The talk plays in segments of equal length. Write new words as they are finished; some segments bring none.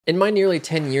In my nearly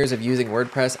 10 years of using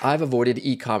WordPress, I've avoided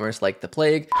e-commerce like the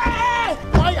plague.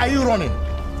 Why are you running?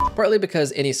 Partly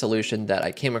because any solution that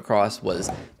I came across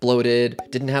was bloated,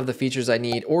 didn't have the features I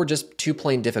need, or just too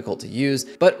plain difficult to use.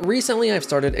 But recently I've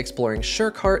started exploring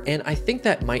SureCart, and I think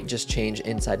that might just change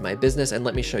inside my business, and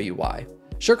let me show you why.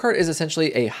 SureCart is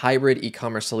essentially a hybrid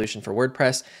e-commerce solution for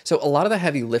WordPress. So a lot of the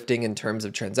heavy lifting in terms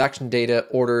of transaction data,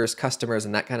 orders, customers,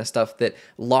 and that kind of stuff that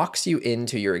locks you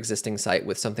into your existing site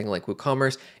with something like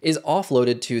WooCommerce is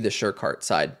offloaded to the SureCart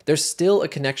side. There's still a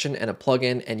connection and a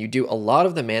plugin, and you do a lot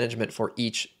of the management for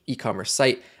each e-commerce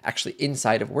site actually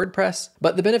inside of WordPress.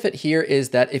 But the benefit here is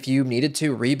that if you needed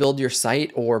to rebuild your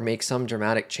site or make some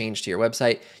dramatic change to your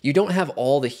website, you don't have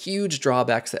all the huge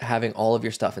drawbacks that having all of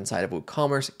your stuff inside of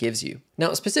WooCommerce gives you.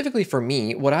 Now, specifically for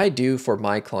me, what I do for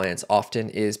my clients often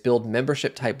is build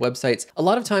membership type websites, a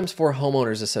lot of times for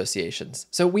homeowners associations.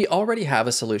 So we already have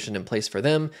a solution in place for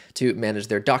them to manage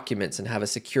their documents and have a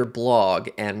secure blog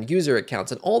and user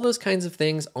accounts and all those kinds of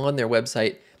things on their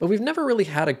website, but we've never really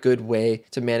had a good way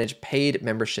to manage paid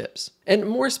memberships. And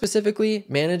more specifically,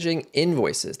 managing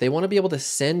invoices. They want to be able to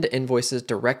send invoices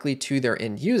directly to their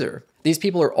end user. These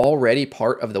people are already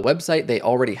part of the website. They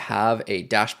already have a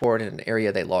dashboard and an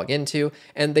area they log into,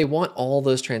 and they want all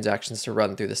those transactions to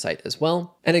run through the site as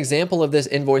well. An example of this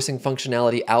invoicing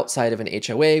functionality outside of an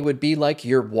HOA would be like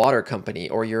your water company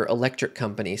or your electric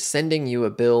company sending you a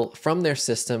bill from their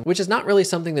system, which is not really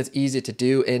something that's easy to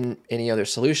do in any other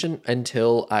solution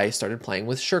until I started playing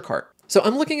with SureCart. So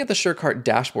I'm looking at the SureCart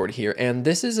dashboard here, and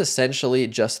this is essentially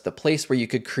just the place where you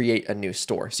could create a new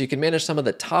store. So you can manage some of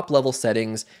the top level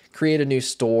settings, create a new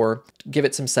store, give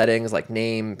it some settings like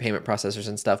name, payment processors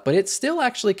and stuff, but it still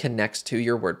actually connects to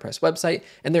your WordPress website.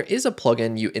 And there is a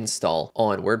plugin you install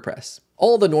on WordPress.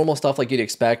 All the normal stuff like you'd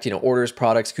expect, orders,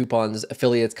 products, coupons,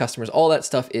 affiliates, customers, all that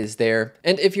stuff is there.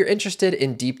 And if you're interested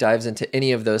in deep dives into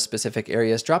any of those specific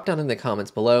areas, drop down in the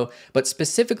comments below. But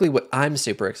specifically what I'm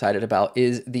super excited about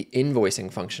is the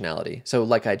invoicing functionality. So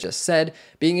like I just said,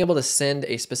 being able to send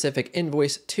a specific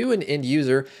invoice to an end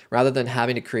user rather than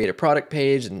having to create a product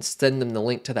page and send them the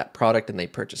link to that product and they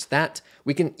purchase that.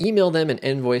 We can email them an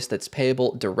invoice that's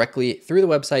payable directly through the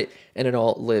website, and it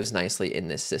all lives nicely in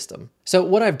this system. So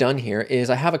what I've done here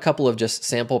is I have a couple of just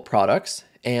sample products.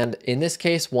 And in this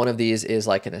case, one of these is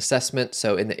like an assessment.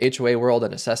 So in the HOA world,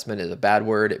 an assessment is a bad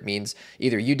word. It means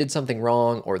either you did something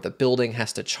wrong or the building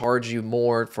has to charge you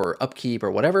more for upkeep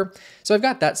or whatever. So I've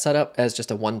got that set up as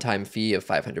just a one-time fee of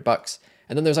 $500.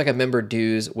 And then there's like a member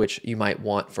dues, which you might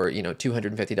want for,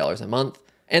 $250 a month.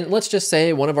 And let's just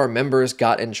say one of our members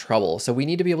got in trouble, so we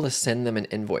need to be able to send them an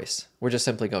invoice. We're just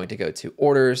simply going to go to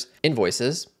Orders,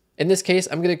 Invoices. In this case,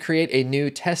 I'm going to create a new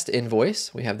test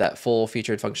invoice. We have that full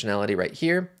featured functionality right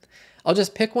here. I'll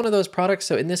just pick one of those products.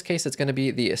 So in this case, it's going to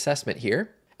be the assessment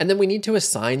here. And then we need to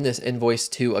assign this invoice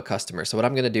to a customer. So what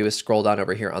I'm going to do is scroll down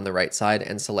over here on the right side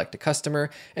and select a customer.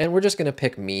 And we're just going to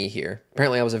pick me here.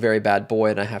 Apparently I was a very bad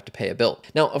boy and I have to pay a bill.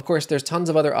 Now, of course, there's tons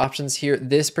of other options here.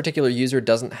 This particular user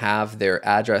doesn't have their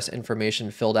address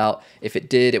information filled out. If it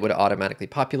did, it would automatically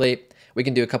populate. We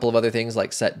can do a couple of other things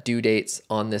like set due dates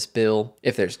on this bill.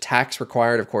 If there's tax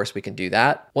required, of course, we can do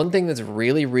that. One thing that's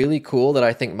really, really cool that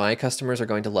I think my customers are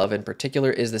going to love in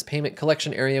particular is this payment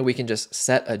collection area. We can just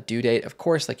set a due date, of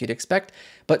course, like you'd expect,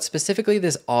 but specifically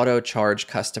this auto charge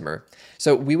customer.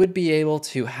 So we would be able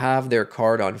to have their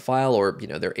card on file or,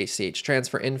 their ACH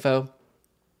transfer info.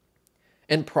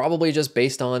 And probably just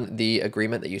based on the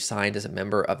agreement that you signed as a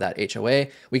member of that HOA,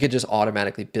 we could just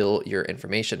automatically bill your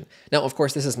information. Now, of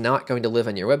course, this is not going to live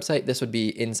on your website. This would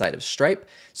be inside of Stripe.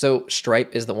 So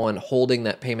Stripe is the one holding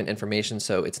that payment information,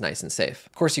 so it's nice and safe.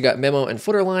 Of course, you got memo and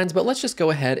footer lines, but let's just go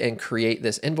ahead and create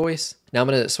this invoice. Now I'm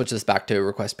going to switch this back to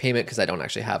request payment because I don't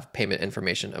actually have payment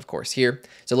information, of course, here.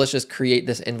 So let's just create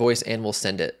this invoice and we'll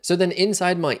send it. So then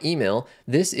inside my email,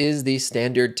 this is the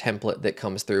standard template that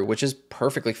comes through, which is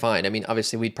perfectly fine. I mean,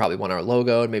 obviously we'd probably want our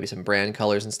logo and maybe some brand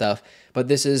colors and stuff, but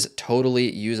this is totally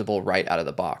usable right out of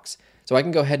the box. So I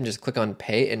can go ahead and just click on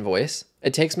Pay Invoice.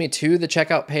 It takes me to the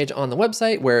checkout page on the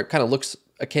website where it kind of looks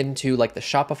akin to like the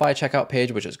Shopify checkout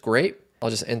page, which is great. I'll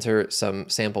just enter some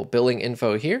sample billing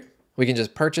info here. We can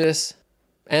just purchase.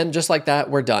 And just like that,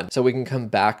 we're done. So we can come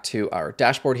back to our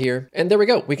dashboard here. And there we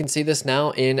go. We can see this now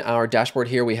in our dashboard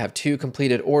here. We have 2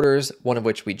 completed orders, one of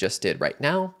which we just did right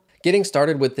now. Getting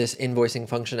started with this invoicing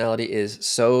functionality is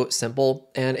so simple,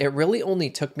 and it really only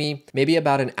took me maybe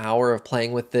about an hour of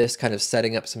playing with this, kind of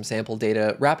setting up some sample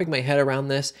data, wrapping my head around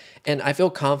this, and I feel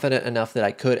confident enough that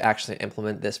I could actually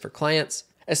implement this for clients.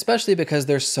 Especially because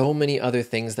there's so many other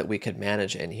things that we could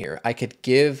manage in here. I could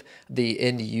give the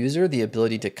end user the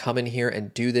ability to come in here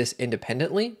and do this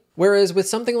independently. Whereas with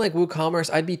something like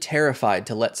WooCommerce, I'd be terrified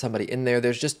to let somebody in there.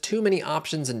 There's just too many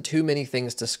options and too many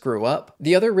things to screw up.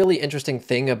 The other really interesting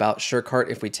thing about SureCart,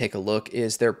 if we take a look,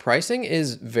 is their pricing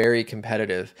is very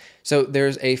competitive. So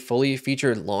there's a fully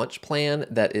featured launch plan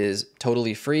that is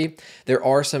totally free. There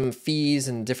are some fees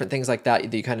and different things like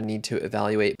that you kind of need to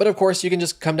evaluate. But of course, you can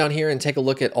just come down here and take a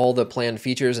look at all the planned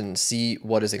features and see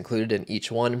what is included in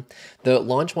each one. The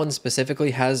launch one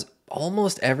specifically has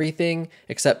almost everything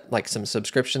except like some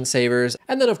subscription savers.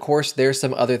 And then of course, there's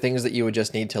some other things that you would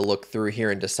just need to look through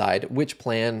here and decide which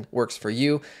plan works for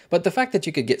you. But the fact that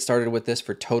you could get started with this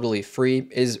for totally free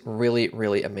is really,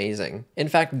 really amazing. In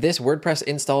fact, this WordPress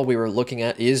install we were looking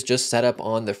at is just set up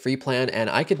on the free plan, and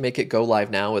I could make it go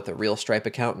live now with a real Stripe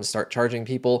account and start charging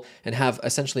people and have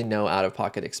essentially no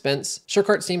out-of-pocket expense.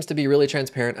 SureCart seems to be really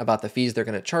transparent about the fees they're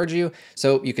going to charge you,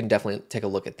 so you can definitely take a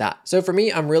look at that. So for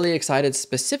me, I'm really excited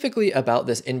specifically about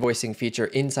this invoicing feature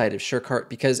inside of SureCart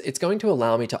because it's going to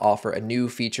allow me to offer a new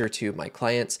feature to my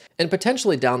clients and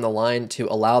potentially down the line to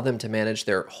allow them to manage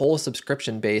their whole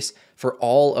subscription base for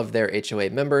all of their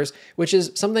HOA members, which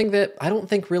is something that I don't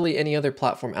think really any other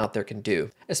platform out there can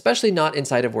do, especially not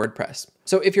inside of WordPress.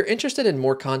 So if you're interested in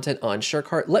more content on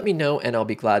SureCart, let me know and I'll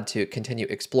be glad to continue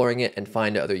exploring it and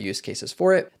find other use cases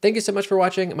for it. Thank you so much for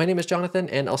watching. My name is Jonathan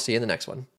and I'll see you in the next one.